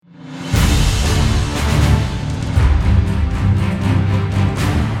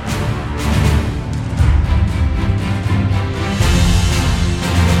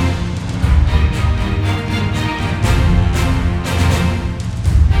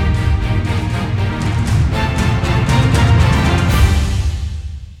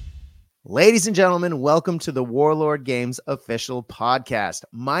Ladies and gentlemen, welcome to the Warlord Games official podcast.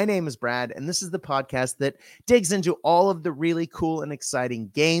 My name is Brad, and this is the podcast that digs into all of the really cool and exciting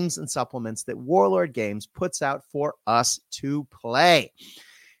games and supplements that Warlord Games puts out for us to play.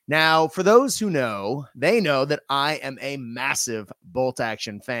 Now, for those who know, they know that I am a massive Bolt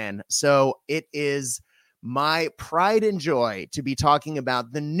Action fan, so it is my pride and joy to be talking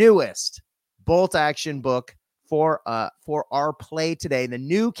about the newest Bolt Action book for our play today, the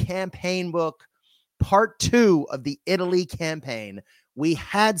new campaign book, part 2 of the Italy campaign. We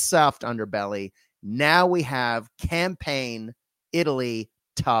had Soft Underbelly. Now we have Campaign Italy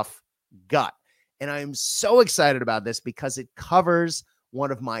Tough Gut. And I'm so excited about this because it covers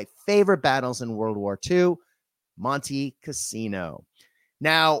one of my favorite battles in World War II, Monte Cassino.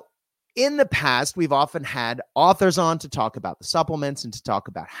 Now, in the past, we've often had authors on to talk about the supplements and to talk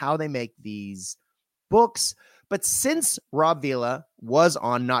about how they make these books. But since Rob Vila was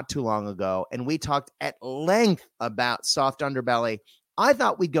on not too long ago, and we talked at length about Soft Underbelly, I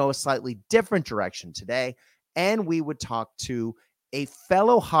thought we'd go a slightly different direction today, and we would talk to a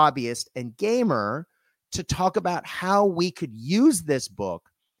fellow hobbyist and gamer to talk about how we could use this book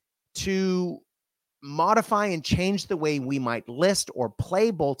to modify and change the way we might list or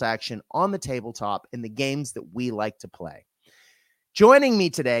play Bolt Action on the tabletop in the games that we like to play. Joining me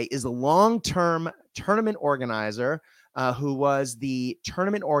today is a long-term tournament organizer who was the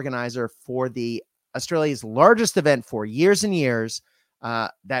tournament organizer for the Australia's largest event for years and years.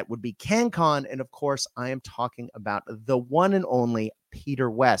 That would be CanCon. And of course, I am talking about the one and only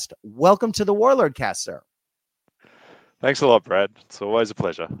Peter West. Welcome to the Warlord Cast, sir. Thanks a lot, Brad. It's always a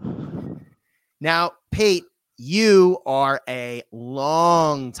pleasure. Now, Pete, you are a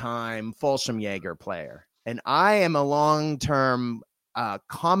long-time Fallschirmjäger player, and I am a long-term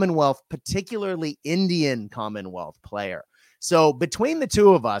Commonwealth, particularly Indian Commonwealth player. So between the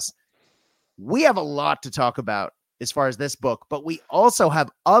two of us, we have a lot to talk about as far as this book, but we also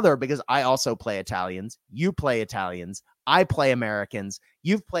have other, because I also play Italians, you play Italians, I play Americans,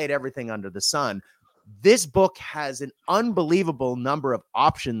 you've played everything under the sun. This book has an unbelievable number of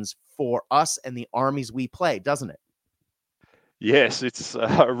options for us and the armies we play, doesn't it? Yes, it's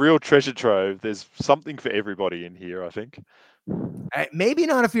a real treasure trove. There's something for everybody in here, I think. Maybe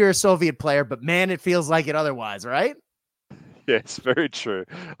not if you're a Soviet player, but man, it feels like it otherwise, right? Yes, very true.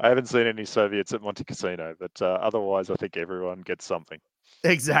 I haven't seen any Soviets at Monte Cassino, but otherwise I think everyone gets something.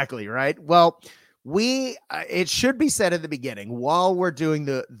 Exactly, right? Well, it should be said at the beginning, while we're doing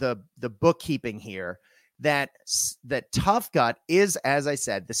the bookkeeping here, that Tough Gut is, as I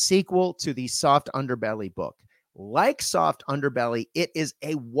said, the sequel to the Soft Underbelly book. Like Soft Underbelly, it is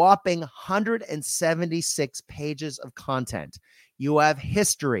a whopping 176 pages of content. You have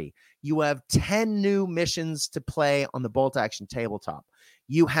history. You have 10 new missions to play on the Bolt Action tabletop.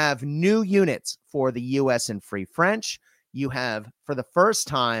 You have new units for the US and Free French. You have, for the first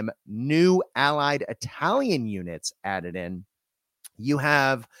time, new Allied Italian units added in. You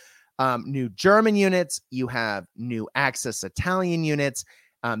have new German units. You have new Axis Italian units.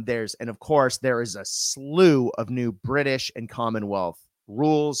 There is a slew of new British and Commonwealth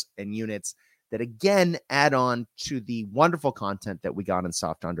rules and units that, again, add on to the wonderful content that we got in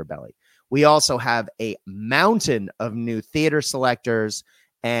Soft Underbelly. We also have a mountain of new theater selectors,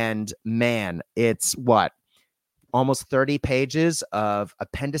 and man, it's almost 30 pages of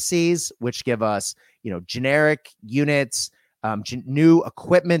appendices, which give us, generic units, new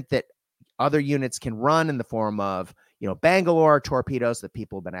equipment that other units can run in the form of, Bangalore torpedoes that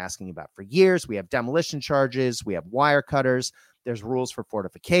people have been asking about for years. We have demolition charges. We have wire cutters. There's rules for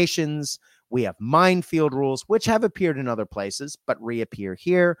fortifications. We have minefield rules, which have appeared in other places, but reappear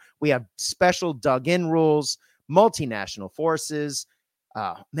here. We have special dug-in rules, multinational forces.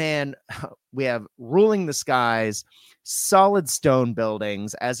 We have ruling the skies, solid stone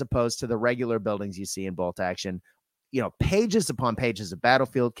buildings, as opposed to the regular buildings you see in Bolt Action. Pages upon pages of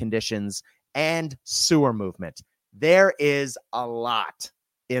battlefield conditions and sewer movement. There is a lot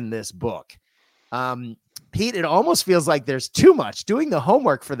in this book. Pete, it almost feels like there's too much. Doing the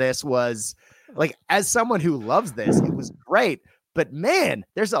homework for this was, like, as someone who loves this, it was great. But man,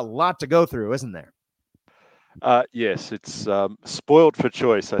 there's a lot to go through, isn't there? Yes, it's spoiled for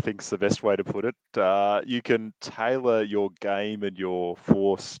choice, I think is the best way to put it. You can tailor your game and your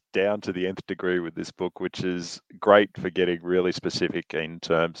force down to the nth degree with this book, which is great for getting really specific in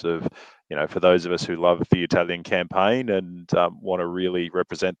terms of, for those of us who love the Italian campaign and want to really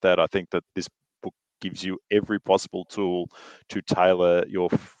represent that. I think that this book gives you every possible tool to tailor your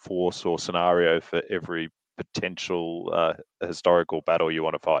force or scenario for every potential historical battle you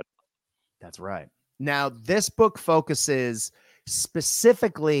want to fight. That's right. Now, this book focuses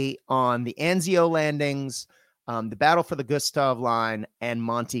specifically on the Anzio landings, the battle for the Gustav line, and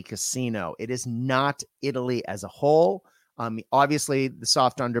Monte Cassino. It is not Italy as a whole. Obviously, the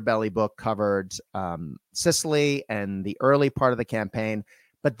Soft Underbelly book covered Sicily and the early part of the campaign,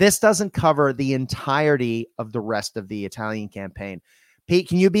 but this doesn't cover the entirety of the rest of the Italian campaign. Pete,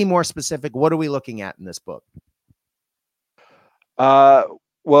 can you be more specific? What are we looking at in this book?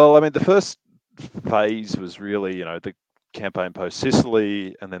 Well, I mean, the first phase was really, the campaign post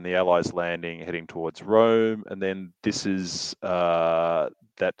Sicily, and then the Allies landing, heading towards Rome, and then this is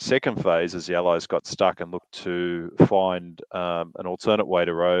that second phase as the Allies got stuck and looked to find an alternate way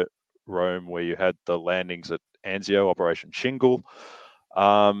to Rome, where you had the landings at Anzio, Operation Shingle,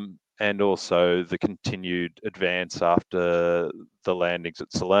 and also the continued advance after the landings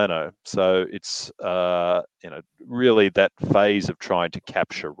at Salerno. So it's really that phase of trying to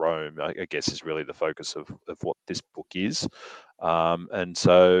capture Rome, I guess, is really the focus of what this book is. And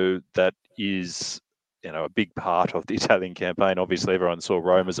so that is a big part of the Italian campaign. Obviously, everyone saw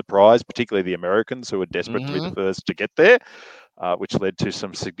Rome as a prize, particularly the Americans, who were desperate to be the first to get there, which led to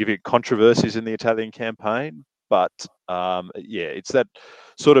some significant controversies in the Italian campaign. But it's that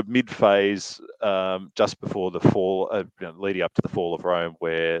sort of mid-phase, just before the fall, leading up to the fall of Rome,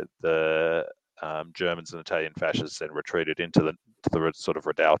 where the Germans and Italian fascists then retreated into the sort of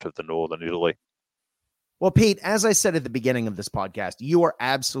redoubt of the northern Italy. Well, Pete, as I said at the beginning of this podcast, you are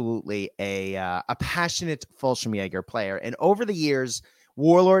absolutely a passionate Fallschirmjäger player. And over the years,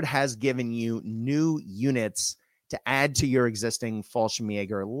 Warlord has given you new units to add to your existing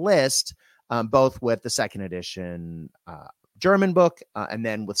Fallschirmjäger list, both with the second edition German book and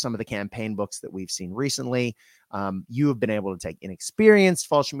then with some of the campaign books that we've seen recently. You have been able to take inexperienced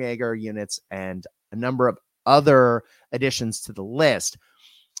Fallschirmjäger units and a number of other additions to the list.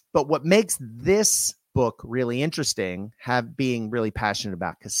 But what makes this book really interesting, being really passionate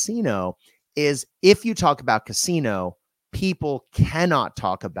about Casino, is if you talk about Casino, people cannot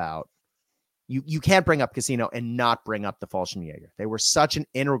talk about you can't bring up Casino and not bring up the Fallschirmjäger. They were such an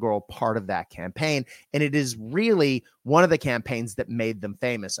integral part of that campaign, and it is really one of the campaigns that made them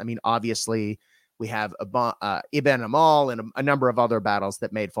famous. I mean, obviously, we have Ibn Amal and a number of other battles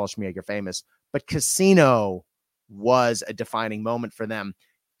that made Fallschirmjäger famous, but Casino was a defining moment for them.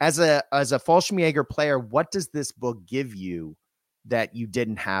 As a Fallschirmjäger player, what does this book give you that you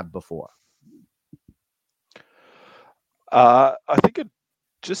didn't have before? I think it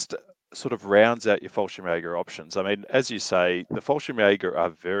just sort of rounds out your Fallschirmjäger options. I mean, as you say, the Fallschirmjäger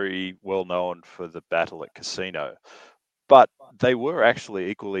are very well known for the battle at Casino, but they were actually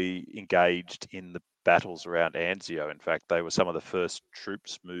equally engaged in the battles around Anzio. In fact, they were some of the first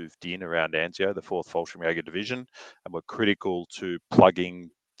troops moved in around Anzio, the 4th Fallschirmjäger Division, and were critical to plugging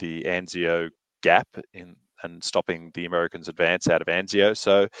the Anzio gap and stopping the Americans' advance out of Anzio.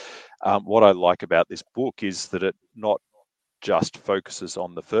 So what I like about this book is that it not just focuses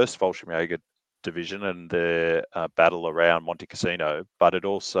on the 1st Fallschirmjäger Division and their battle around Monte Cassino, but it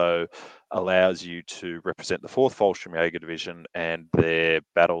also allows you to represent the 4th Fallschirmjäger Division and their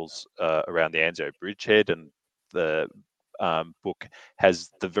battles around the Anzio bridgehead. And the book has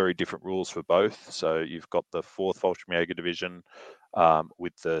the very different rules for both. So you've got the 4th Fallschirmjäger Division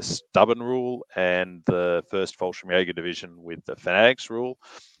with the stubborn rule, and the 1st Fallschirmjäger Division with the fanatics rule.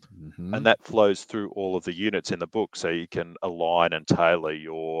 Mm-hmm. And that flows through all of the units in the book, so you can align and tailor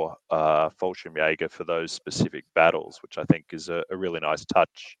your Fallschirmjäger for those specific battles, which I think is a really nice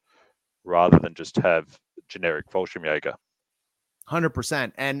touch, rather than just have generic Fallschirmjäger.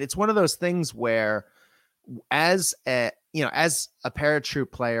 100%. And it's one of those things where, as a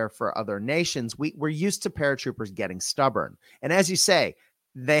paratroop player for other nations, we're used to paratroopers getting stubborn. And as you say,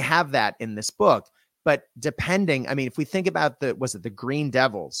 they have that in this book. But if we think about the Green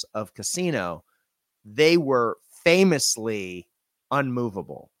Devils of Casino, they were famously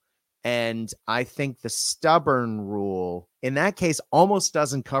unmovable. And I think the stubborn rule in that case almost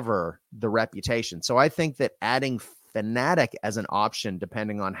doesn't cover the reputation. So I think that adding fanatic as an option,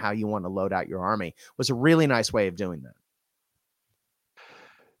 depending on how you want to load out your army, was a really nice way of doing that.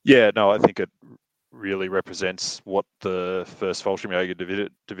 Yeah, no, I think it really represents what the 1st Fallschirmjäger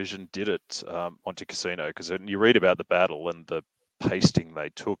Division did at Monte Cassino, because when you read about the battle and the pasting they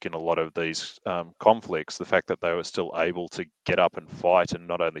took in a lot of these conflicts, the fact that they were still able to get up and fight, and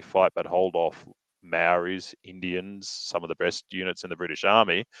not only fight but hold off Maoris, Indians, some of the best units in the British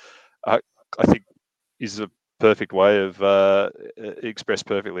Army, I think is a perfect way of expressed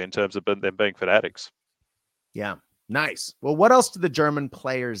perfectly in terms of them being fanatics. Yeah, nice. Well, what else do the German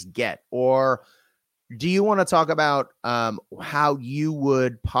players get? Or do you want to talk about how you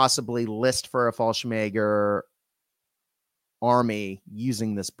would possibly list for a Fallschirmjäger army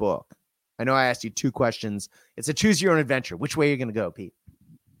using this book? I know I asked you 2 questions. It's a choose your own adventure. Which way are you going to go, Pete?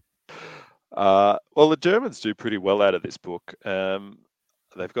 Well, the Germans do pretty well out of this book.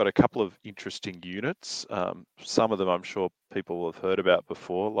 They've got a couple of interesting units. Some of them I'm sure people have heard about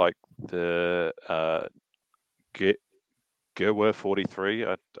before, like the Gewehr 43.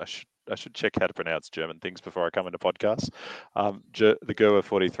 I should check how to pronounce German things before I come into podcasts. The Gewehr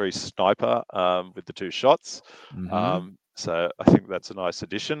 43 sniper with the 2 shots. So I think that's a nice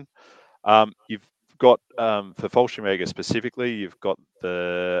addition. You've got, for Fallschirmjäger specifically, you've got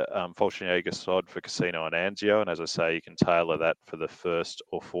the Fallschirmjäger Sod for Casino and Anzio. And as I say, you can tailor that for the 1st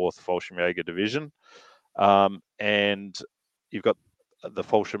or 4th Fallschirmjäger Division. And you've got the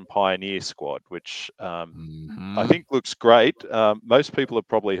Fallschirm Pioneer Squad, which I think looks great. Most people have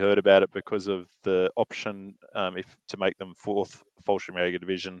probably heard about it because of the option to make them 4th Fallschirmjäger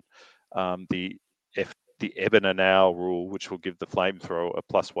Division, the Ebeneau rule, which will give the flamethrower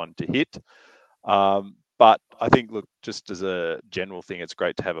a +1 to hit. But I think, look, just as a general thing, it's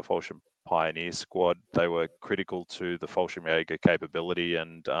great to have a Fallschirm Pioneer squad. They were critical to the Fallschirmjäger capability,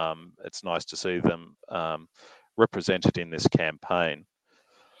 and it's nice to see them represented in this campaign.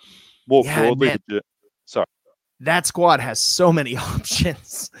 More broadly, sorry. That squad has so many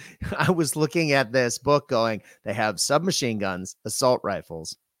options. I was looking at this book going, they have submachine guns, assault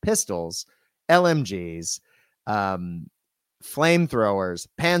rifles, pistols, LMGs, flamethrowers,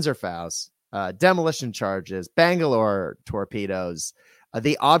 Panzerfaust, demolition charges, Bangalore torpedoes,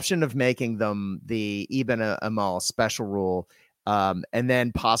 the option of making them the Ibn Amal special rule, and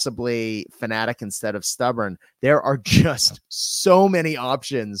then possibly fanatic instead of stubborn. There are just so many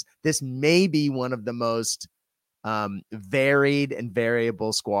options. This may be one of the most varied and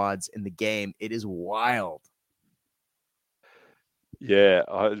variable squads in the game. It is wild. Yeah,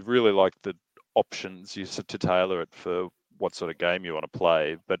 I really like the options you said to tailor it for what sort of game you want to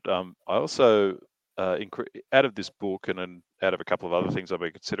play. But I also, out of this book and out of a couple of other things I've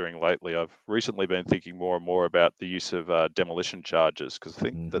been considering lately, I've recently been thinking more and more about the use of demolition charges, because I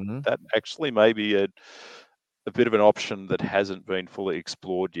think that actually may be a bit of an option that hasn't been fully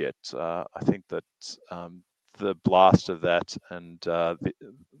explored yet. I think that the blast of that, and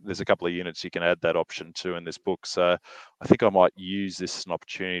there's a couple of units you can add that option to in this book. So I think I might use this as an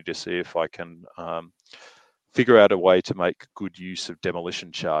opportunity to see if I can figure out a way to make good use of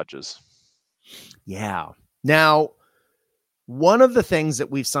demolition charges. Yeah. Now, one of the things that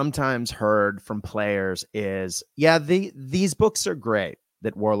we've sometimes heard from players is, these books are great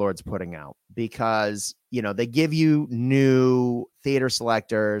that Warlord's putting out because, they give you new theater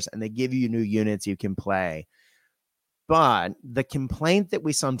selectors and they give you new units you can play. But the complaint that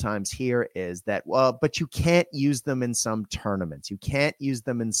we sometimes hear is that, but you can't use them in some tournaments. You can't use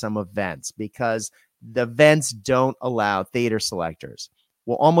them in some events because the events don't allow theater selectors.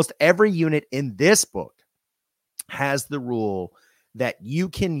 Well, almost every unit in this book has the rule that you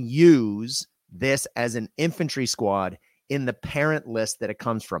can use this as an infantry squad in the parent list that it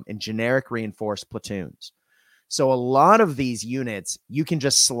comes from in generic reinforced platoons. So a lot of these units, you can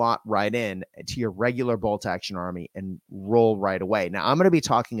just slot right in to your regular bolt action army and roll right away. Now, I'm going to be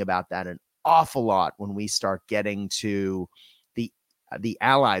talking about that an awful lot when we start getting to the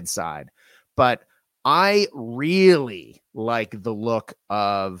Allied side. But I really like the look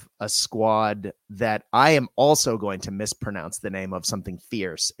of a squad that I am also going to mispronounce the name of something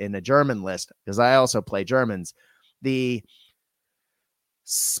fierce in a German list because I also play Germans. The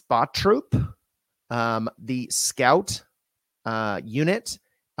Spot Troop. The Scout unit.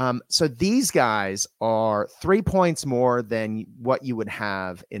 So these guys are 3 points more than what you would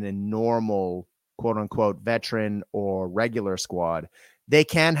have in a normal, quote unquote, veteran or regular squad. They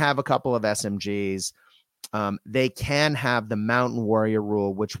can have a couple of SMGs. They can have the Mountain Warrior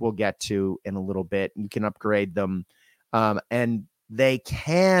rule, which we'll get to in a little bit. You can upgrade them. And they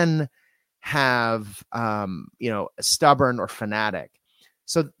can have, stubborn or fanatic.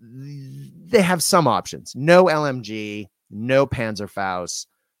 So they have some options. No LMG, no Panzerfaust.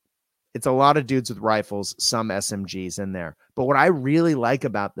 It's a lot of dudes with rifles, some SMGs in there. But what I really like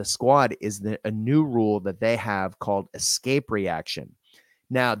about the squad is a new rule that they have called escape reaction.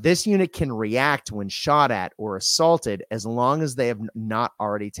 Now, this unit can react when shot at or assaulted as long as they have not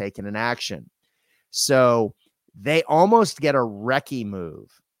already taken an action. So they almost get a recce move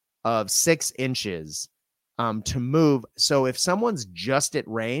of 6 inches to move. So if someone's just at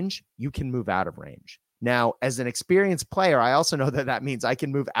range, you can move out of range. Now, as an experienced player, I also know that means I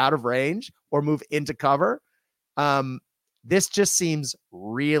can move out of range or move into cover. This just seems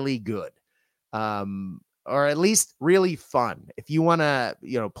really good, or at least really fun. If you want to,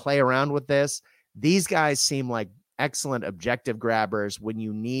 play around with this, these guys seem like excellent objective grabbers when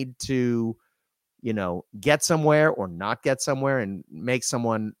you need to, get somewhere or not get somewhere and make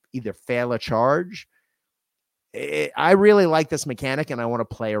someone either fail a charge. I really like this mechanic, and I want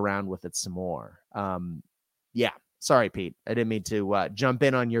to play around with it some more. Yeah, sorry, Pete. I didn't mean to jump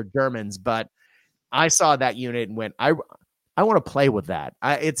in on your Germans, but I saw that unit and went, I want to play with that.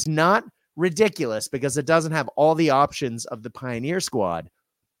 It's not ridiculous because it doesn't have all the options of the Pioneer Squad,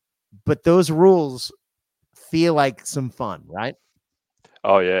 but those rules feel like some fun, right?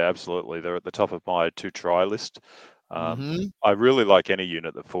 Oh yeah, absolutely. They're at the top of my to try list. Mm-hmm. I really like any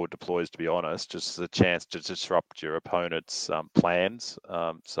unit that forward deploys, to be honest, just the chance to disrupt your opponent's plans.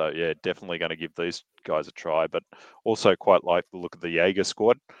 So yeah, definitely going to give these guys a try, but also quite like the look of the Jaeger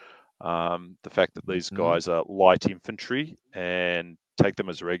squad. The fact that these guys are light infantry and take them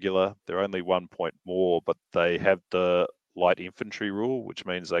as regular, they're only 1 point more, but they have the light infantry rule, which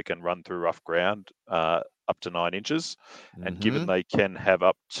means they can run through rough ground up to 9 inches. And given they can have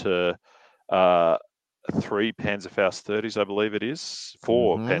up to 3 Panzerfaust 30s, I believe it is,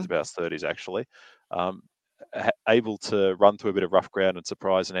 4 Panzerfaust 30s actually, able to run through a bit of rough ground and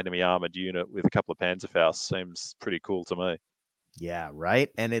surprise an enemy armored unit with a couple of Panzerfausts seems pretty cool to me. Yeah, right.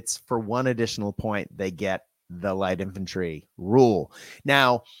 And it's for 1 additional point, they get the light infantry rule.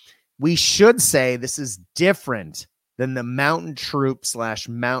 Now, we should say this is different than the mountain troop /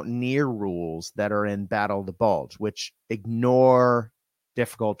 mountaineer rules that are in Battle of the Bulge, which ignore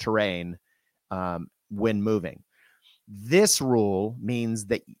difficult terrain when moving. This rule means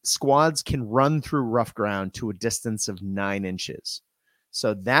that squads can run through rough ground to a distance of 9 inches.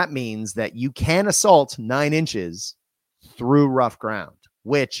 So that means that you can assault 9 inches through rough ground,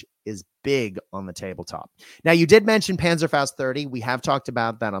 which is big on the tabletop. Now, you did mention Panzerfaust 30. We have talked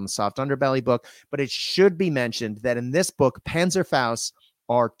about that on the Soft Underbelly book, but it should be mentioned that in this book, Panzerfausts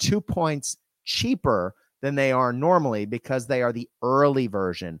are 2 points cheaper than they are normally because they are the early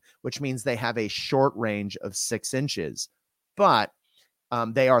version, which means they have a short range of 6 inches, but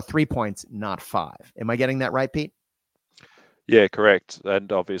they are 3 points, not 5. Am I getting that right, Pete? Yeah, correct.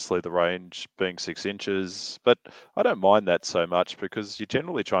 And obviously the range being 6 inches, but I don't mind that so much because you're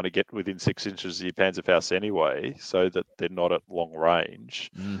generally trying to get within 6 inches of your Panzerfaust anyway, so that they're not at long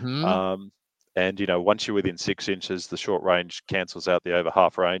range. And once you're within 6 inches, the short range cancels out the over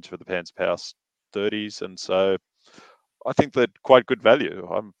half range for the Panzerfaust 30s, and so I think they're quite good value.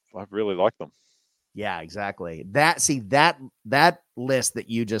 I really like them. Yeah, exactly. That list that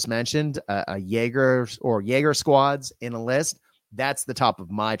you just mentioned, a Jaeger or Jaeger squads in a list, that's the top of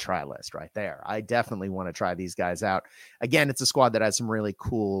my try list right there. I definitely want to try these guys out. Again, it's a squad that has some really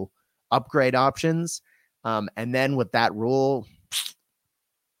cool upgrade options. And then with that rule,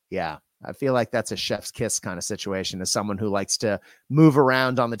 yeah, I feel like that's a chef's kiss kind of situation as someone who likes to move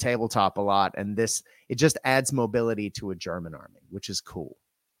around on the tabletop a lot. And it just adds mobility to a German army, which is cool.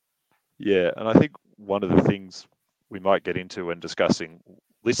 Yeah, and I think one of the things we might get into when discussing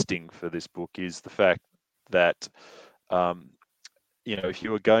listing for this book is the fact that, if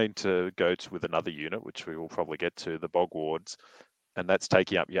you were going to go with another unit, which we will probably get to, the Bog Wards, and that's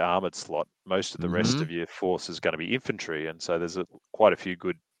taking up your armored slot, most of the rest of your force is going to be infantry. And so there's quite a few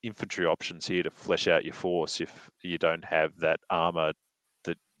good infantry options here to flesh out your force if you don't have that armor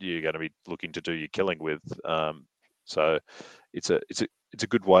that you're going to be looking to do your killing with. So it's a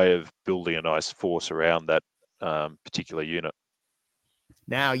good way of building a nice force around that particular unit.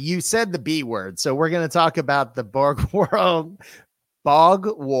 Now, you said the B word, so we're going to talk about the Bog Ward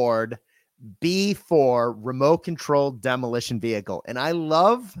B4 remote controlled demolition vehicle. And I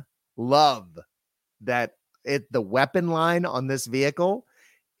love that the weapon line on this vehicle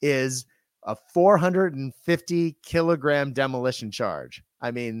is a 450 kilogram demolition charge.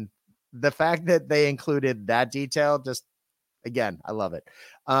 I mean, the fact that they included that detail, just again, I love it.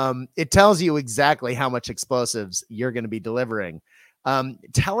 It tells you exactly how much explosives you're going to be delivering.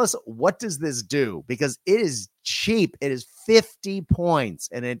 Tell us, what does this do? Because it is cheap. It is 50 points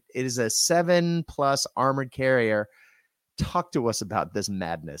and it is a 7+ armored carrier. Talk to us about this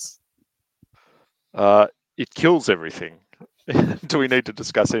madness. It kills everything. Do we need to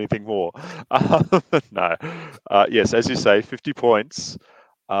discuss anything more? No. Yes, as you say, 50 points.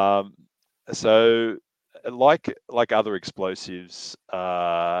 So, like other explosives,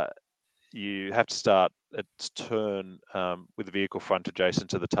 you have to start its turn with the vehicle front adjacent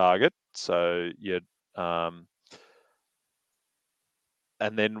to the target. So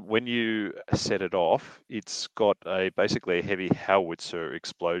and then when you set it off, it's got basically a heavy howitzer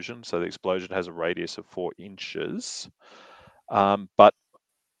explosion. So the explosion has a radius of 4 inches. But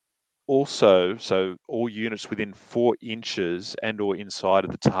also, so all units within 4 inches and or inside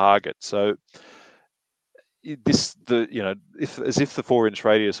of the target. So if as if the 4-inch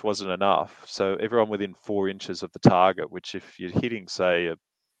radius wasn't enough. So everyone within 4 inches of the target, which if you're hitting, say, a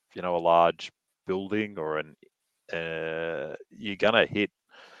large building or you're gonna hit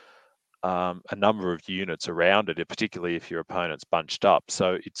a number of units around it, particularly if your opponent's bunched up.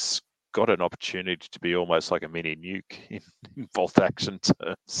 So it's got an opportunity to be almost like a mini nuke in bolt action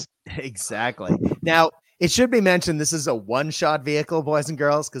terms. Exactly. Now, it should be mentioned this is a one-shot vehicle, boys and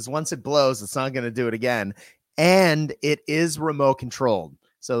girls, because once it blows, it's not going to do it again. And it is remote controlled,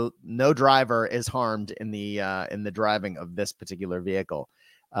 so no driver is harmed in the driving of this particular vehicle.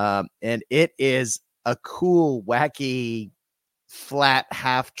 And it is a cool, wacky, flat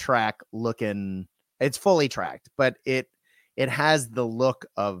half track looking. It's fully tracked, but it has the look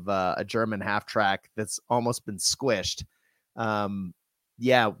of a German half track that's almost been squished.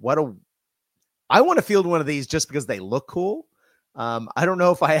 Yeah, I want to field one of these just because they look cool. I don't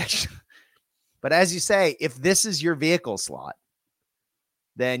know if I actually, but as you say, if this is your vehicle slot,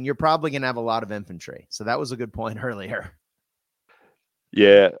 then you're probably going to have a lot of infantry. So that was a good point earlier.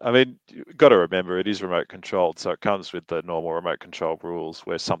 Yeah, I mean, you've got to remember it is remote controlled, so it comes with the normal remote control rules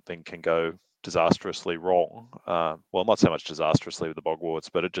where something can go disastrously wrong. Well, not so much disastrously with the Bogwarts,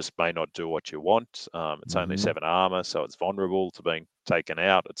 but it just may not do what you want. It's only 7 armor, so it's vulnerable to being taken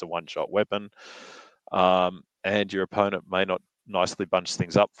out. It's a one-shot weapon. And your opponent may not nicely bunch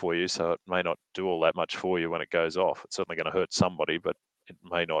things up for you, so it may not do all that much for you when it goes off. It's certainly going to hurt somebody, but it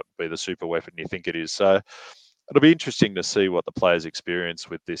may not be the super weapon you think it is. So it'll be interesting to see what the players' experience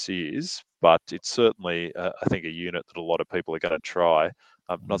with this is, but it's certainly, I think, a unit that a lot of people are going to try.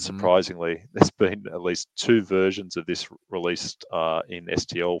 Not surprisingly, there's been at least 2 versions of this released in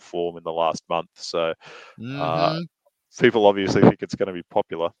STL form in the last month. So people obviously think it's going to be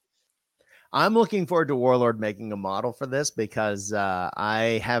popular. I'm looking forward to Warlord making a model for this because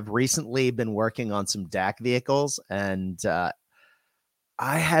I have recently been working on some DAC vehicles, and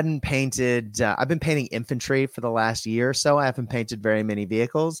I hadn't painted. I've been painting infantry for the last year or so. I haven't painted very many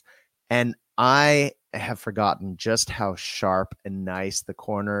vehicles, and I have forgotten just how sharp and nice the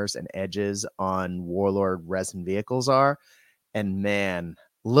corners and edges on Warlord resin vehicles are. And man,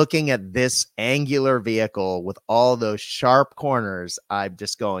 looking at this angular vehicle with all those sharp corners, I'm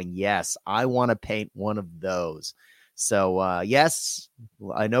just going, yes, I want to paint one of those. So yes,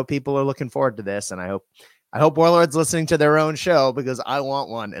 I know people are looking forward to this, and I hope Warlord's listening to their own show because I want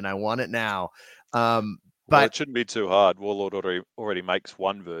one and I want it now. But it shouldn't be too hard. Warlord already makes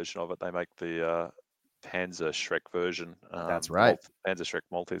one version of it. They make the Panzer Shrek version. That's right. Panzer Shrek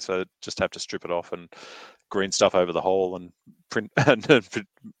multi. So just have to strip it off and green stuff over the hole and print and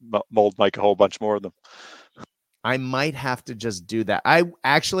mold, make a whole bunch more of them. I might have to just do that. I'm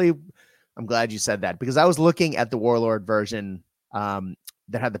glad you said that because I was looking at the Warlord version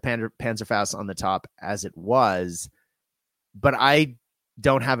that had the Panzerfaust on the top as it was, but I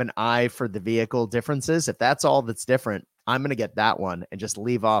don't have an eye for the vehicle differences. If that's all that's different, I'm going to get that one and just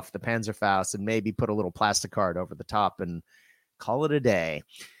leave off the Panzerfaust and maybe put a little plastic card over the top and call it a day.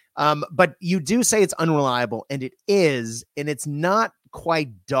 But you do say it's unreliable, and it is, and it's not quite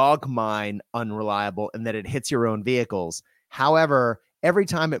dog mine unreliable in that it hits your own vehicles. However, every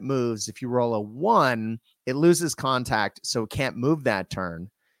time it moves, if you roll a 1, it loses contact, so it can't move that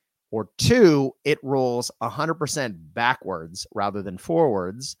turn. Or 2, it rolls 100% backwards rather than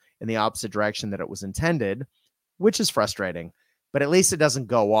forwards in the opposite direction that it was intended, which is frustrating. But at least it doesn't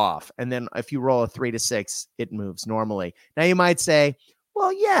go off. And then if you roll a 3 to 6, it moves normally. Now you might say,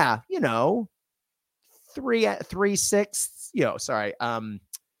 well, yeah, 3 6, sorry.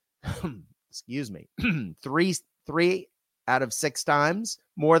 Excuse me. three out of 6 times,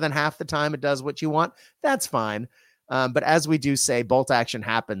 more than half the time it does what you want. That's fine. But as we do say, bolt action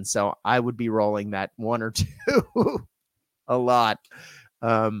happens. So I would be rolling that 1 or 2 a lot.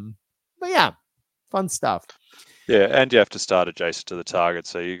 But yeah, fun stuff. Yeah, and you have to start adjacent to the target,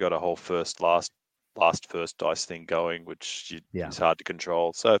 so you got a whole last first dice thing going, which is hard to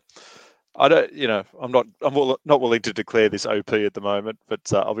control. So I don't, I'm not willing to declare this OP at the moment, but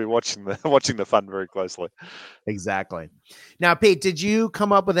I'll be watching the fun very closely. Exactly. Now, Pete, did you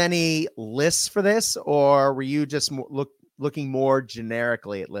come up with any lists for this, or were you just looking more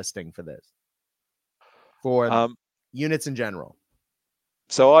generically at listing for this for units in general?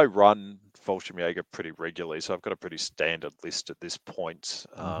 So I run Fallschirmjäger pretty regularly, so I've got a pretty standard list at this point.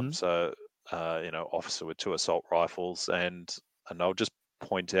 So officer with 2 assault rifles, and I'll just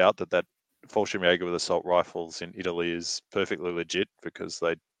point out that Fallschirmjäger with assault rifles in Italy is perfectly legit because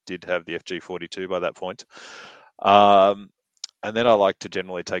they did have the FG-42 by that point. And then I like to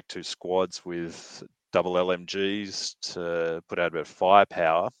generally take 2 squads with double LMGs to put out a bit of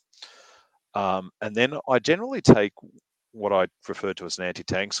firepower. And then I generally take what I refer to as an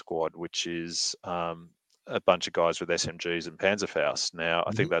anti-tank squad, which is a bunch of guys with SMGs and Panzerfaust. Now,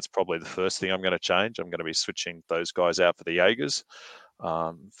 I think that's probably the first thing I'm going to change. I'm going to be switching those guys out for the Jaegers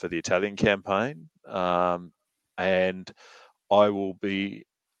for the Italian campaign. And I will be,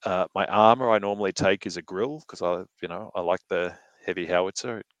 my armor I normally take is a grill because I like the heavy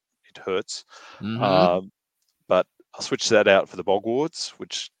howitzer. It hurts. But I'll switch that out for the Bog Wards,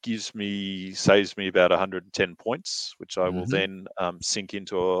 which saves me about 110 points, which I will then sink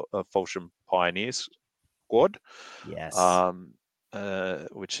into a Fulsham Pioneer squad. Yes.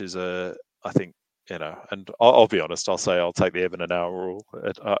 Which is I think, and I'll be honest, I'll say I'll take the Evan and Hour rule.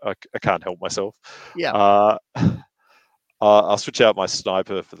 I can't help myself. Yeah. I'll switch out my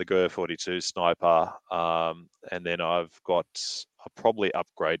sniper for the GUR 42 sniper, and then I'll probably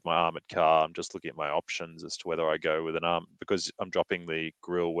upgrade my armored car. I'm just looking at my options as to whether I go with because I'm dropping the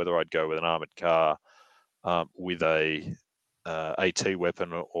grill, whether I'd go with an armored car with a AT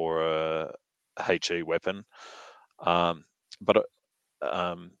weapon or a HE weapon.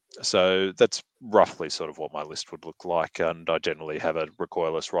 So that's roughly sort of what my list would look like, and I generally have a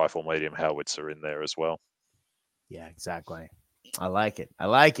recoilless rifle medium howitzer in there as well. Yeah, exactly. I like it.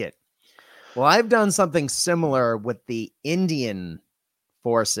 Well, I've done something similar with the Indian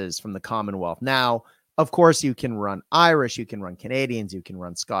forces from the Commonwealth. Now, of course, you can run Irish, you can run Canadians, you can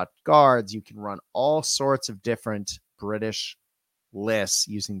run Scotch Guards, you can run all sorts of different British lists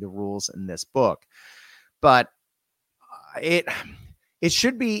using the rules in this book. But it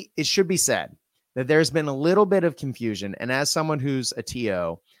should be said that there's been a little bit of confusion, and as someone who's a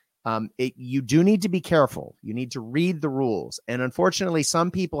TO, you do need to be careful. You need to read the rules. And unfortunately, some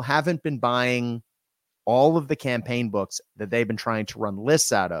people haven't been buying all of the campaign books that they've been trying to run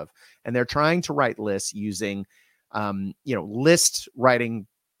lists out of. And they're trying to write lists using, list writing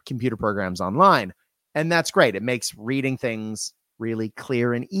computer programs online. And that's great. It makes reading things really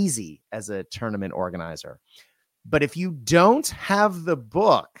clear and easy as a tournament organizer. But if you don't have the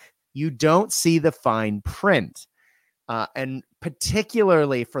book, you don't see the fine print. And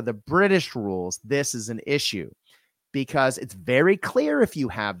particularly for the British rules, this is an issue because it's very clear if you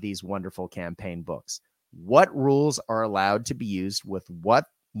have these wonderful campaign books, what rules are allowed to be used with what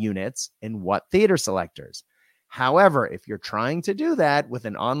units and what theater selectors. However, if you're trying to do that with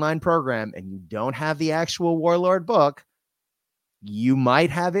an online program and you don't have the actual Warlord book, you might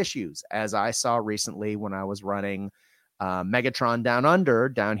have issues, as I saw recently when I was running Megatron Down Under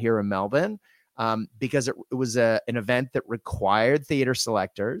down here in Melbourne. Because it was an event that required theater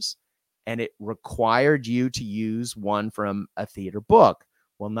selectors and it required you to use one from a theater book.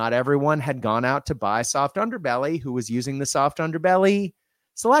 Well, not everyone had gone out to buy Soft Underbelly who was using the Soft Underbelly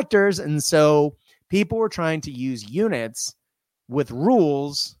selectors. And so people were trying to use units with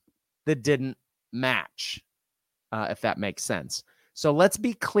rules that didn't match, if that makes sense. So let's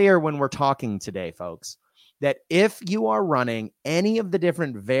be clear when we're talking today, folks, that if you are running any of the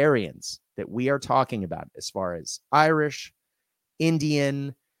different variants that we are talking about, as far as Irish,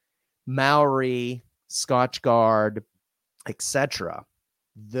 Indian, Maori, Scotch Guard, etc.,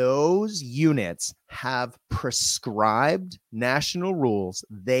 those units have prescribed national rules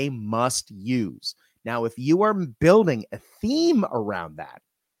they must use. Now, if you are building a theme around that,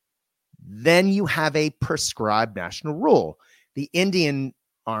 then you have a prescribed national rule. The Indian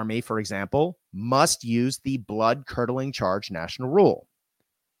Army, for example, must use the blood curdling charge national rule.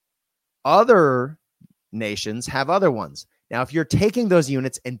 Other nations have other ones. Now, if you're taking those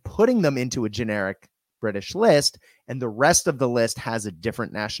units and putting them into a generic British list and the rest of the list has a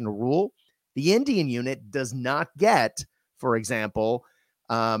different national rule, the Indian unit does not get, for example,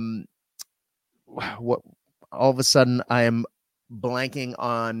 what all of a sudden I am blanking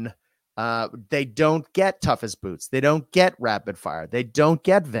on. They don't get toughest boots. They don't get rapid fire. They don't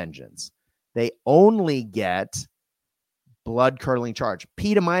get vengeance. They only get blood curdling charge.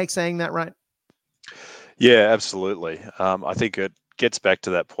 Pete, am I saying that right? Yeah, absolutely. I think it gets back to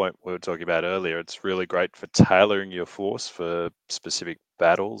that point we were talking about earlier. It's really great for tailoring your force for specific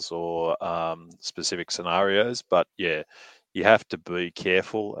battles or specific scenarios. But yeah, you have to be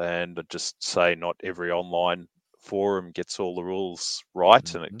careful and just say not every online forum gets all the rules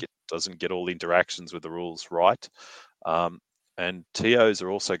right, and it doesn't get all the interactions with the rules right. And TOs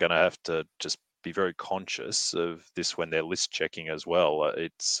are also going to have to just be very conscious of this when they're list checking as well.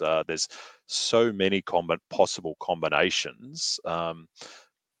 There's so many possible combinations.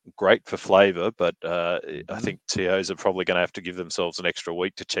 Great for flavor, but I think TOs are probably going to have to give themselves an extra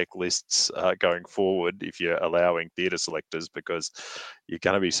week to check lists going forward if you're allowing theatre selectors, because you're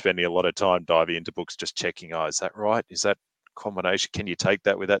going to be spending a lot of time diving into books just checking, is that right? Is that combination? Can you take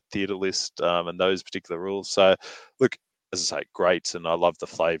that with that theatre list and those particular rules? So, look, as I say, great, and I love the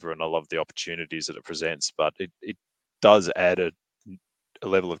flavour and I love the opportunities that it presents, but it does add a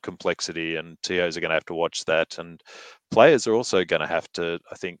level of complexity, and TOs are going to have to watch that, and players are also going to have to,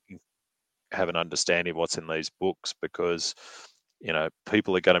 I think, have an understanding of what's in these books, because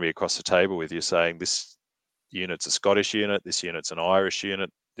people are going to be across the table with you saying this unit's a Scottish unit, this unit's an Irish unit,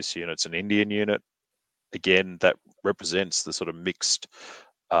 this unit's an Indian unit. Again, that represents the sort of mixed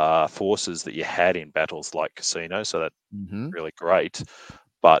forces that you had in battles like Casino, so that's really great.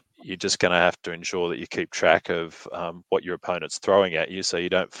 But you're just going to have to ensure that you keep track of what your opponent's throwing at you, so you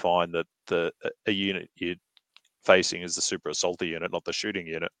don't find that a unit you're facing is the super assaulter unit, not the shooting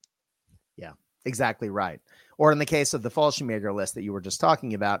unit. Yeah, exactly right. Or in the case of the Fallschirmjäger list that you were just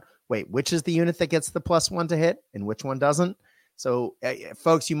talking about, wait, which is the unit that gets the +1 to hit and which one doesn't? So,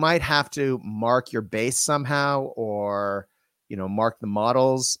 folks, you might have to mark your base somehow, or, mark the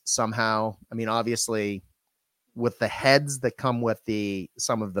models somehow. I mean, obviously, with the heads that come with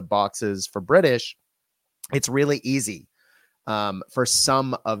some of the boxes for British, it's really easy for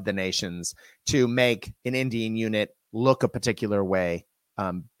some of the nations to make an Indian unit look a particular way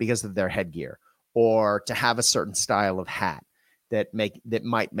because of their headgear, or to have a certain style of hat that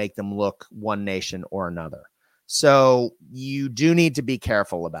might make them look one nation or another. So you do need to be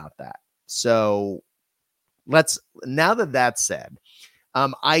careful about that. So now that that's said,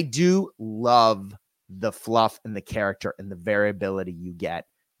 I do love the fluff and the character and the variability you get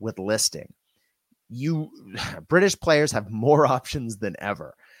with listing. British players have more options than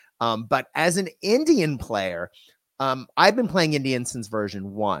ever. But as an Indian player, I've been playing Indian since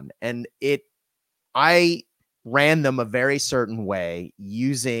version 1, and I ran them a very certain way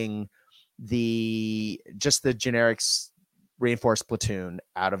using the generic reinforced platoon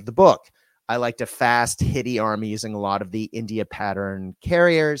out of the book. I liked a fast, hitty army using a lot of the India pattern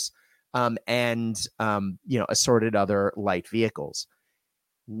carriers and assorted other light vehicles.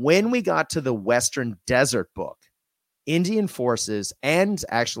 When we got to the Western Desert book, Indian forces, and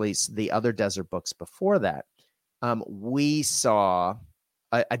actually the other desert books before that, we saw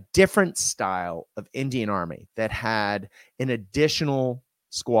a different style of Indian army that had an additional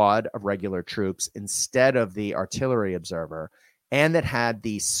squad of regular troops instead of the artillery observer, and that had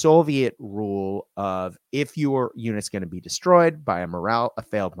the Soviet rule of, if your unit's going to be destroyed by a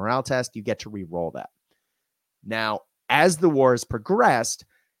failed morale test, you get to re-roll that. Now, as the wars progressed,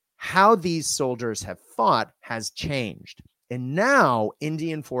 how these soldiers have fought has changed. And now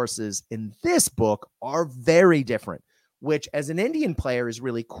Indian forces in this book are very different, which as an Indian player is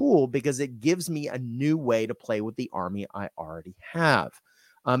really cool because it gives me a new way to play with the army I already have.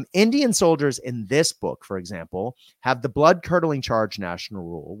 Indian soldiers in this book, for example, have the blood-curdling charge national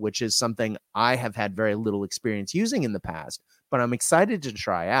rule, which is something I have had very little experience using in the past, but I'm excited to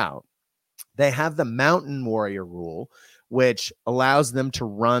try out. They have the mountain warrior rule, which allows them to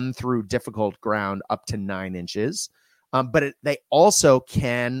run through difficult ground up to 9 inches. But they also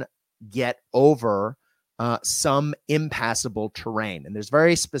can get over some impassable terrain. And there's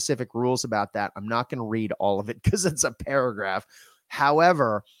very specific rules about that. I'm not going to read all of it because it's a paragraph.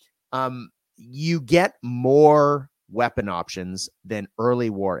 However, you get more weapon options than early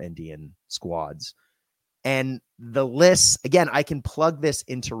war Indian squads. And the lists, again, I can plug this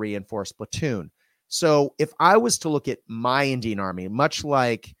into reinforced platoon. So if I was to look at my Indian army, much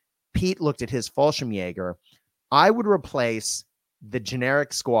like Pete looked at his Fallschirmjäger, I would replace the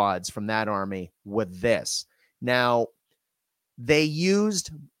generic squads from that army with this. Now, they used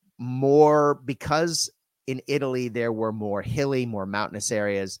more, because in Italy there were more hilly, more mountainous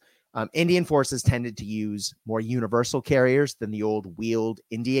areas. Indian forces tended to use more universal carriers than the old wheeled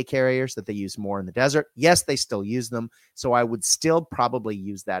India carriers that they use more in the desert. Yes, they still use them. So I would still probably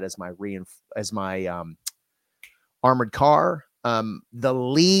use that as my armored car. The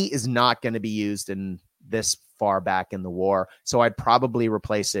Lee is not going to be used in this far back in the war. So I'd probably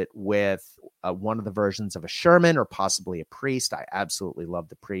replace it with one of the versions of a Sherman, or possibly a Priest. I absolutely love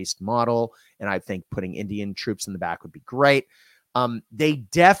the Priest model, and I think putting Indian troops in the back would be great. They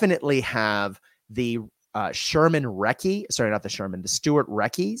definitely have the Sherman Recce, the Stuart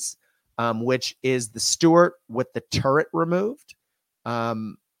Recces, which is the Stuart with the turret removed.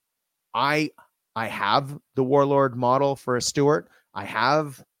 I have the Warlord model for a Stuart. I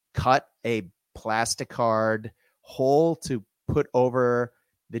have cut a plasticard hole to put over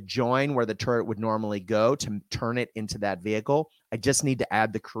the join where the turret would normally go to turn it into that vehicle. I just need to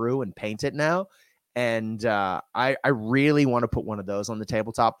add the crew and paint it now. And I really want to put one of those on the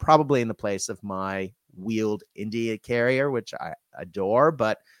tabletop, probably in the place of my wheeled India carrier, which I adore,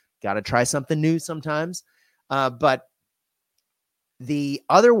 but got to try something new sometimes. But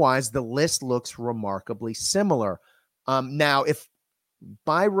Otherwise, the list looks remarkably similar. Now, if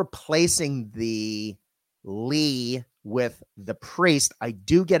by replacing the Lee with the priest, I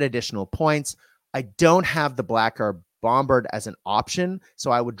do get additional points. I don't have the Blackguard Bombard as an option,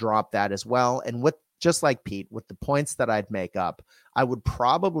 so I would drop that as well. And with just like Pete, with the points that I'd make up, I would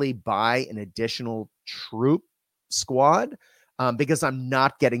probably buy an additional troop squad because I'm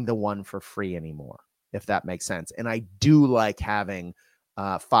not getting the one for free anymore, if that makes sense. And I do like having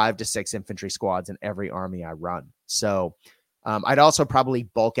 5 to 6 infantry squads in every army I run. So I'd also probably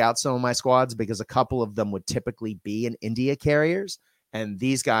bulk out some of my squads because a couple of them would typically be in India carriers, and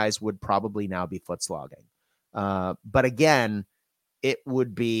these guys would probably now be foot slogging. But again, it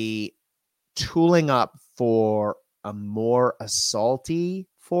would be tooling up for a more assaulty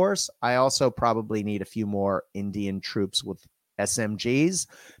force. I also probably need a few more Indian troops with SMGs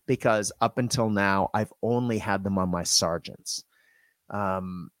because up until now, I've only had them on my sergeants.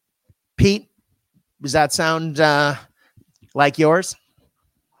 Pete, does that sound like yours?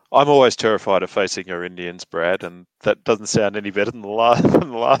 I'm always terrified of facing your Indians, Brad, and that doesn't sound any better than the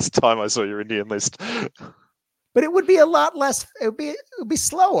last time I saw your Indian list. But it would be a lot less. It would be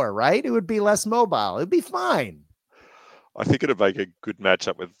slower, right? It would be less mobile. It'd be fine. I think it'd make a good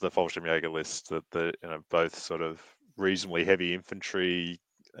matchup with the Fallschirmjäger list. That the both sort of reasonably heavy infantry.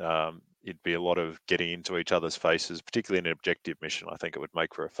 It'd be a lot of getting into each other's faces, particularly in an objective mission. I think it would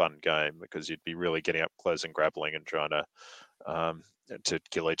make for a fun game because you'd be really getting up close and grappling and trying to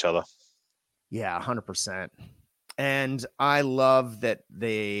kill each other. Yeah, 100%. And I love that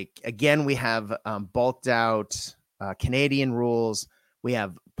we have bulked out Canadian rules. We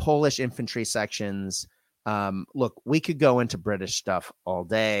have Polish infantry sections. Look, we could go into British stuff all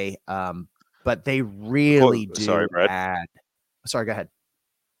day, but they really do Sorry, Brad. add. Sorry, go ahead.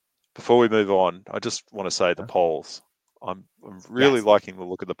 Before we move on, I just want to say the Poles. I'm really liking the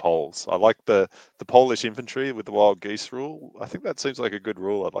look of the Poles. I like the Polish infantry with the wild geese rule. I think that seems like a good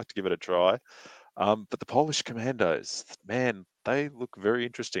rule. I'd like to give it a try. But the Polish commandos, man, they look very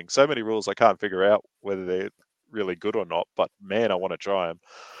interesting. So many rules I can't figure out whether they're really good or not. But man, I want to try them.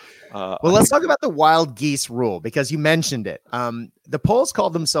 Well, let's talk about the wild geese rule because you mentioned it. The Poles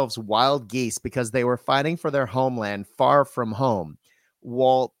called themselves wild geese because they were fighting for their homeland far from home.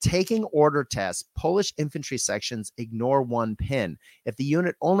 While taking order tests, Polish infantry sections ignore one pin. If the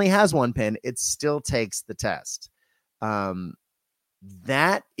unit only has one pin, it still takes the test.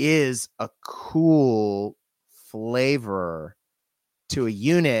 That is a cool flavor to a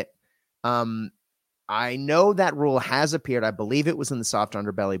unit. I know that rule has appeared. I believe it was in the Soft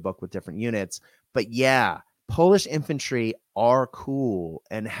Underbelly book with different units. But yeah, Polish infantry are cool.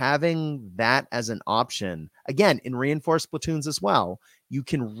 And having that as an option, again, in reinforced platoons as well, you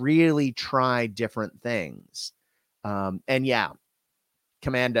can really try different things. And yeah,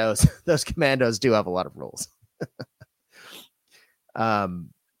 commandos, those commandos do have a lot of rules.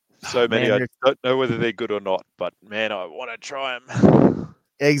 So many, I don't know whether they're good or not, but man, I want to try them.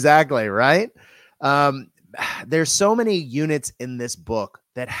 Exactly, right? There's so many units in this book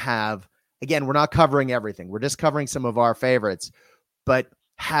that have, again, we're not covering everything. We're just covering some of our favorites, but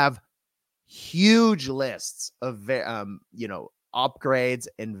have huge lists of, upgrades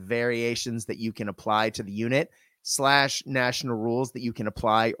and variations that you can apply to the unit / national rules that you can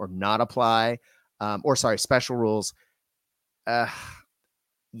apply or not apply, special rules.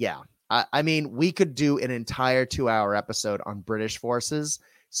 Yeah. I mean, we could do an entire 2-hour episode on British forces.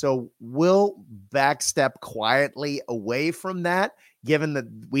 So we'll backstep quietly away from that, given that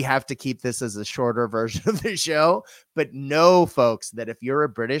we have to keep this as a shorter version of the show. But know, folks, that if you're a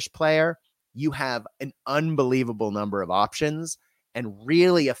British player, you have an unbelievable number of options and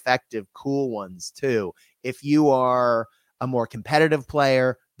really effective, cool ones too. If you are a more competitive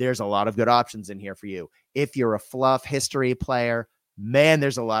player, there's a lot of good options in here for you. If you're a fluff history player, man,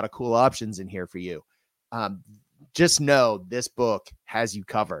 there's a lot of cool options in here for you. Just know this book has you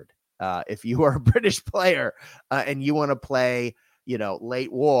covered. If you are a British player and you want to play,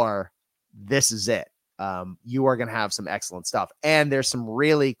 late war, this is it. You are going to have some excellent stuff. And there's some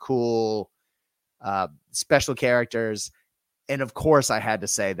really cool special characters. And of course, I had to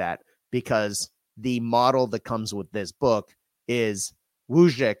say that because the model that comes with this book is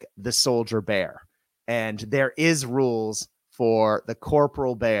Wujik, the soldier bear. And there is rules for the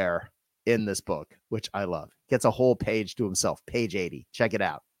corporal bear in this book, which I love. Gets a whole page to himself, page 80. Check it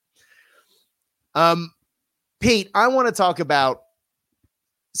out. Pete, I want to talk about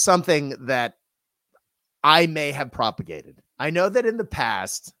something that I may have propagated. I know that in the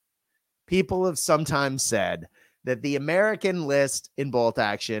past, people have sometimes said that the American list in Bolt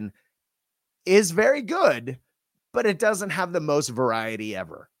Action is very good, but it doesn't have the most variety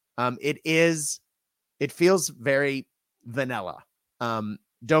ever. It feels very vanilla.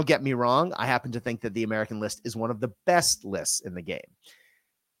 Don't get me wrong. I happen to think that the American list is one of the best lists in the game.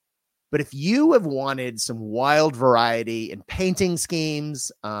 But if you have wanted some wild variety in painting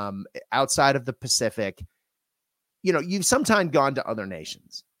schemes outside of the Pacific, you've sometimes gone to other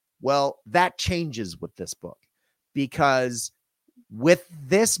nations. Well, that changes with this book, because with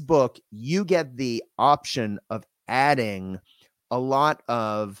this book, you get the option of adding a lot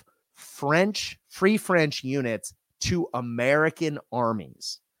of free French units to American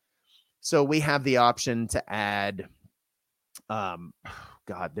armies. So we have the option to add, there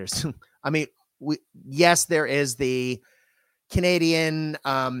is the Canadian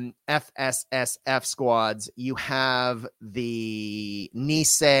FSSF squads. You have the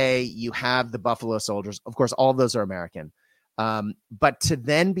Nice, you have the Buffalo Soldiers. Of course, all of those are American. But to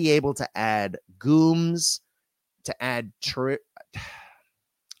then be able to add Gooms, to add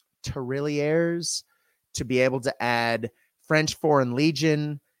Tyroliers, to be able to add French Foreign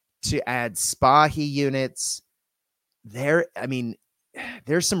Legion, to add Spahi units, there's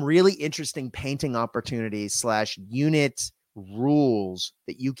some really interesting painting opportunities / unit rules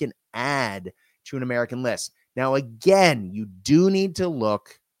that you can add to an American list. Now, again, you do need to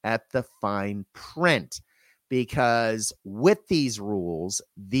look at the fine print, because with these rules,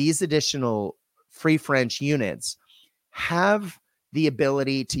 these additional free French units have the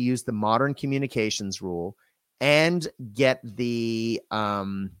ability to use the modern communications rule and get the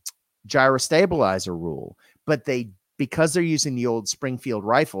gyrostabilizer rule. But because they're using the old Springfield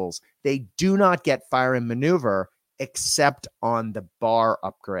rifles, they do not get fire and maneuver except on the bar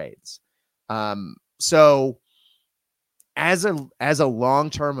upgrades. So as a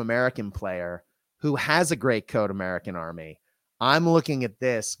long-term American player who has a great code American army, I'm looking at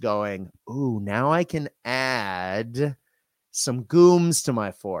this going, ooh, now I can add some Gooms to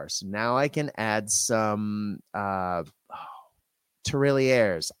my force. Now I can add some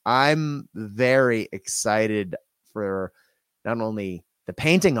Tyroliers. I'm very excited for not only the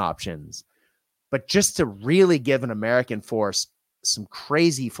painting options, but just to really give an American force some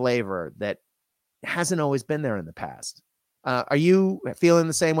crazy flavor that hasn't always been there in the past. Are you feeling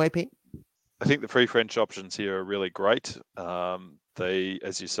the same way, Pete? I think the free French options here are really great. They,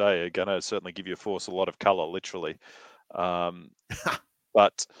 as you say, are going to certainly give your force a lot of color, literally.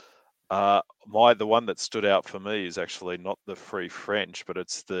 But the one that stood out for me is actually not the free French, but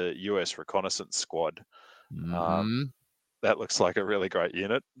it's the US Reconnaissance Squad. Mm-hmm. That looks like a really great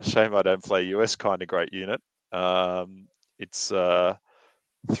unit. Shame I don't play US kind of great unit. It's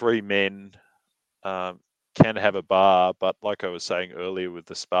 3 men, can have a bar, but like I was saying earlier with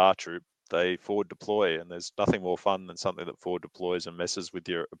the SPA troop, they forward deploy, and there's nothing more fun than something that forward deploys and messes with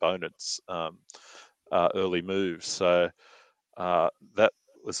your opponent's early moves. So that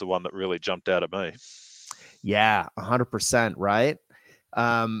was the one that really jumped out at me. Yeah, 100%, right?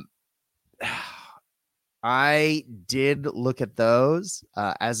 I did look at those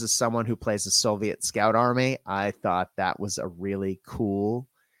as someone who plays a Soviet Scout Army. I thought that was a really cool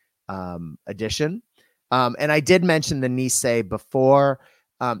addition. And I did mention the Nisei before.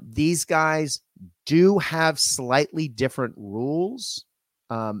 These guys do have slightly different rules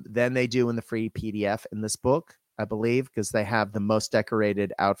than they do in the free PDF in this book, I believe, because they have the most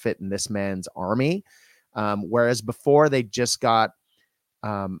decorated outfit in this man's army. Whereas before they just got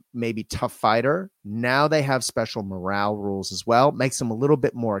maybe tough fighter. Now they have special morale rules as well. Makes them a little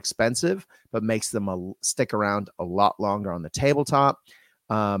bit more expensive, but makes them stick around a lot longer on the tabletop.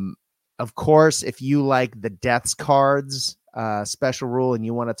 Of course, if you like the deaths cards special rule and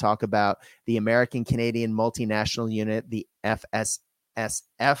you want to talk about the American Canadian Multinational Unit, the FSSF,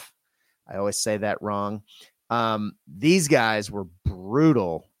 I always say that wrong. These guys were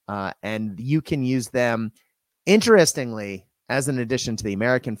brutal, and you can use them, interestingly, as an addition to the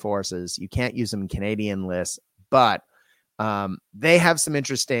American forces. You can't use them in Canadian lists, but they have some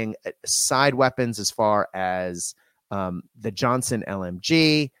interesting side weapons as far as the Johnson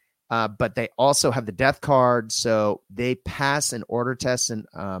LMG, but they also have the death card. So they pass an order test, and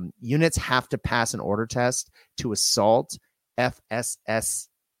units have to pass an order test to assault FSSF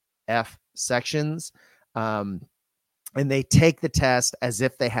sections. And they take the test as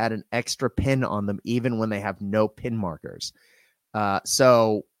if they had an extra pin on them, even when they have no pin markers.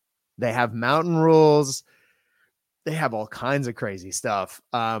 So they have mountain rules. They have all kinds of crazy stuff.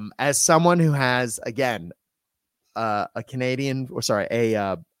 As someone who has, again, a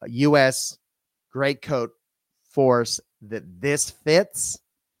U.S. greatcoat force that this fits,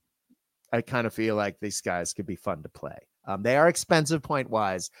 I kind of feel like these guys could be fun to play. They are expensive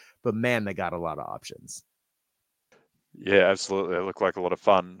point-wise, but man, they got a lot of options. Yeah, absolutely. They look like a lot of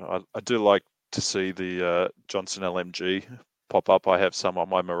fun. I do like to see the Johnson LMG pop up. I have some on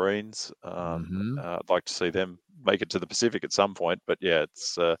my Marines. I'd like to see them make it to the Pacific at some point. But yeah,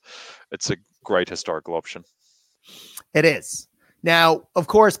 it's a great historical option. It is. Now, of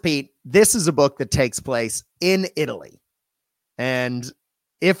course, Pete, this is a book that takes place in Italy. And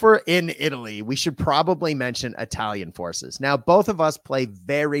if we're in Italy, we should probably mention Italian forces. Now, both of us play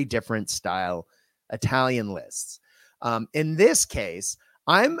very different style Italian lists. In this case,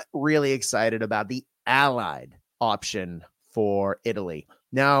 I'm really excited about the Allied option for Italy.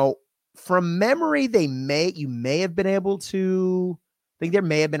 Now, from memory, you may have been able to, I think there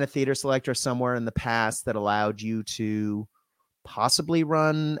may have been a theater selector somewhere in the past that allowed you to possibly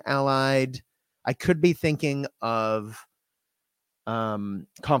run Allied. I could be thinking of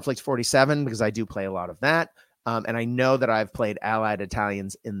Conflict 47 because I do play a lot of that. And I know that I've played Allied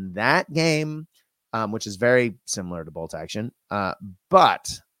Italians in that game, which is very similar to Bolt Action.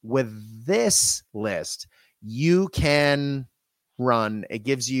 But with this list, you can run, it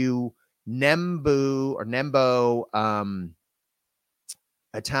gives you Nembo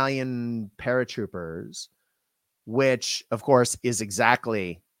Italian paratroopers, which of course is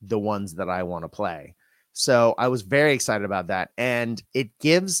exactly the ones that I want to play. So I was very excited about that. And it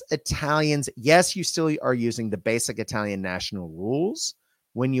gives Italians, yes, you still are using the basic Italian national rules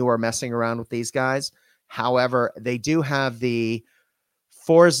when you are messing around with these guys. However, they do have the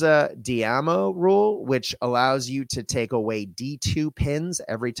Forza Diamo rule, which allows you to take away D2 pins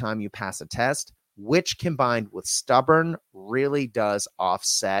every time you pass a test, which combined with Stubborn really does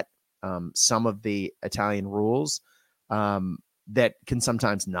offset some of the Italian rules that can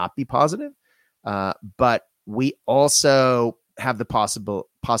sometimes not be positive. But we also have the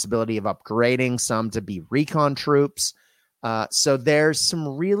possibility of upgrading some to be recon troops. So there's some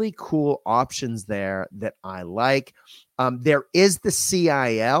really cool options there that I like. There is the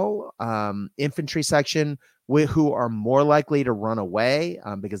CIL infantry section who are more likely to run away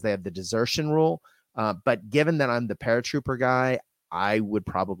because they have the desertion rule. But given that I'm the paratrooper guy, I would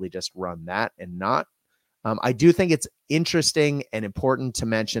probably just run that and not. I do think it's interesting and important to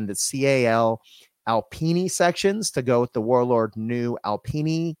mention the CAL Alpini sections to go with the Warlord new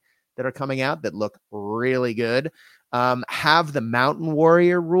Alpini that are coming out that look really good. Have the Mountain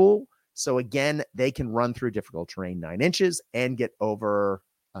Warrior rule. So again, they can run through difficult terrain 9 inches and get over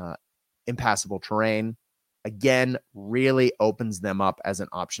impassable terrain. Again, really opens them up as an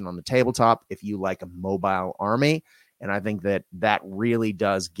option on the tabletop if you like a mobile army. And I think that really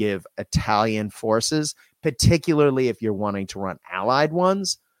does give Italian forces, particularly if you're wanting to run allied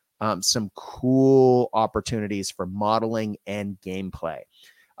ones, some cool opportunities for modeling and gameplay.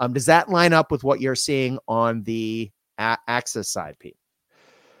 Does that line up with what you're seeing on the Axis side, Pete?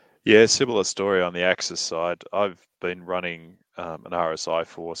 Yeah, similar story on the Axis side. I've been running an RSI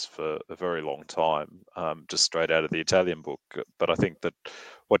force for a very long time, just straight out of the Italian book. But I think that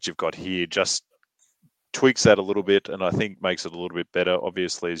what you've got here just tweaks that a little bit and I think makes it a little bit better.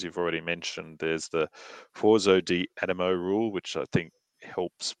 Obviously, as you've already mentioned, there's the Forzo di Animo rule, which I think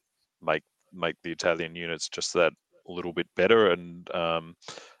helps make the Italian units just that a little bit better and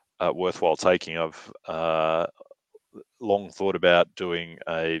worthwhile taking. I've long thought about doing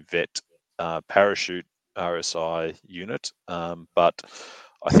a vet parachute RSI unit, but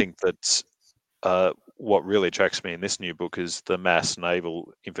I think that what really attracts me in this new book is the mass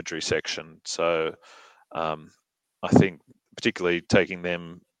naval infantry section. So I think particularly taking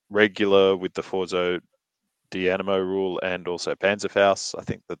them regular with the Forzo di Animo rule and also Panzerfaust, I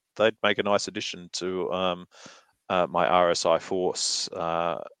think that they'd make a nice addition to my RSI force,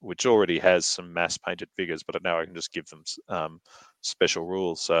 which already has some mass painted figures, but now I can just give them special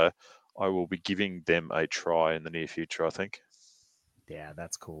rules. So I will be giving them a try in the near future, I think. Yeah,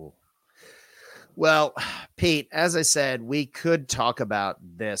 that's cool. Well, Pete, as I said, we could talk about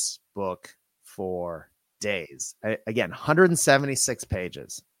this book for days. Again, 176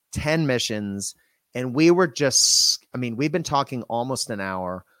 pages, 10 missions. And we've been talking almost an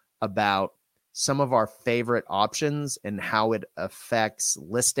hour about some of our favorite options and how it affects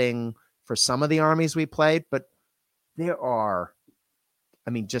listing for some of the armies we played. But there are,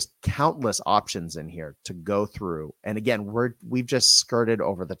 just countless options in here to go through. And again, we've just skirted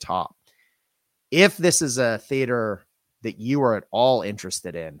over the top. If this is a theater that you are at all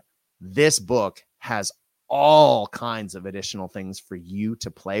interested in, this book has all kinds of additional things for you to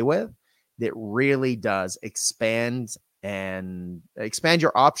play with that really does expand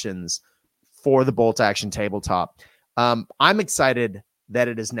your options for the Bolt Action tabletop. I'm excited that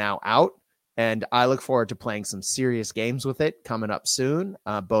it is now out, and I look forward to playing some serious games with it coming up soon,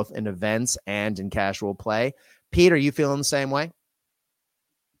 both in events and in casual play. Pete, are you feeling the same way?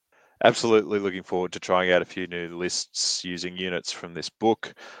 Absolutely looking forward to trying out a few new lists using units from this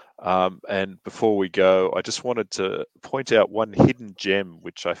book. And before we go, I just wanted to point out one hidden gem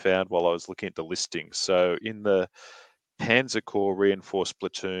which I found while I was looking at the listings. So in the Panzer Corps Reinforced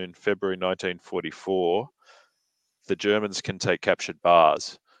Platoon, February 1944, the Germans can take captured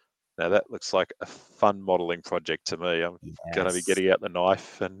bars. Now that looks like a fun modelling project to me. I'm going to be getting out the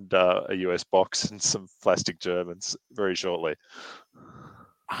knife and a US box and some plastic Germans very shortly.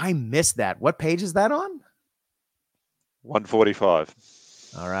 I missed that. What page is that on? 145.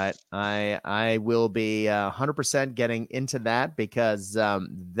 All right. I will be 100% getting into that because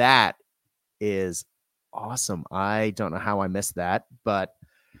that is awesome. I don't know how I missed that, but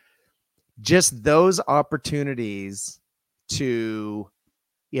just those opportunities to,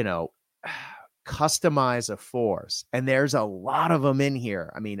 customize a force. And there's a lot of them in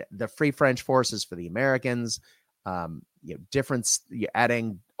here. I mean, the Free French Forces for the Americans,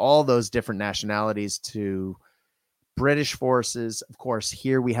 adding all those different nationalities to British forces. Of course,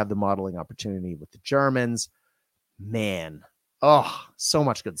 here we have the modeling opportunity with the Germans. Man, so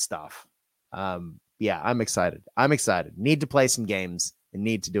much good stuff. Yeah, I'm excited. Need to play some games and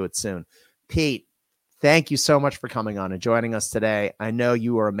need to do it soon. Pete, thank you so much for coming on and joining us today. I know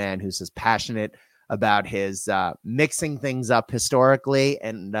you are a man who's as passionate about his mixing things up historically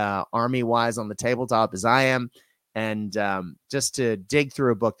and army-wise on the tabletop as I am. And just to dig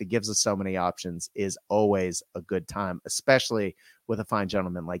through a book that gives us so many options is always a good time, especially with a fine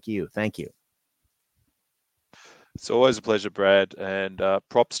gentleman like you. Thank you. It's always a pleasure, Brad, and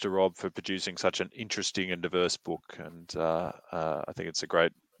props to Rob for producing such an interesting and diverse book. And I think it's a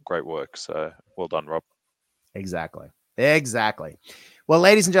great work. So well done, Rob. Exactly. Well,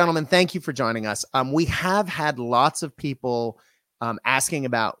 ladies and gentlemen, thank you for joining us. We have had lots of people asking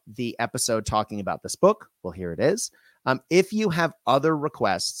about the episode talking about this book. Well, here it is. If you have other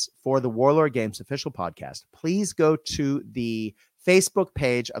requests for the Warlord Games official podcast, please go to the Facebook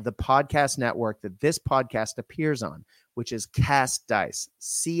page of the podcast network that this podcast appears on, which is Cast Dice,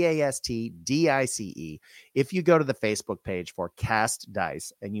 CASTDICE. If you go to the Facebook page for Cast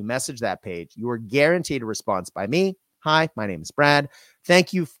Dice and you message that page, you are guaranteed a response by me. Hi, my name is Brad.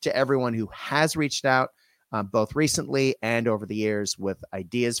 Thank you to everyone who has reached out, both recently and over the years, with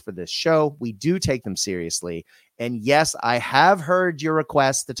ideas for this show. We do take them seriously. And yes, I have heard your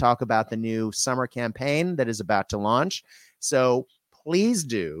request to talk about the new summer campaign that is about to launch. So please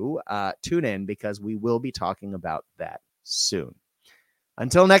do tune in because we will be talking about that soon.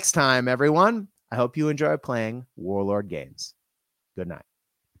 Until next time, everyone, I hope you enjoy playing Warlord games. Good night.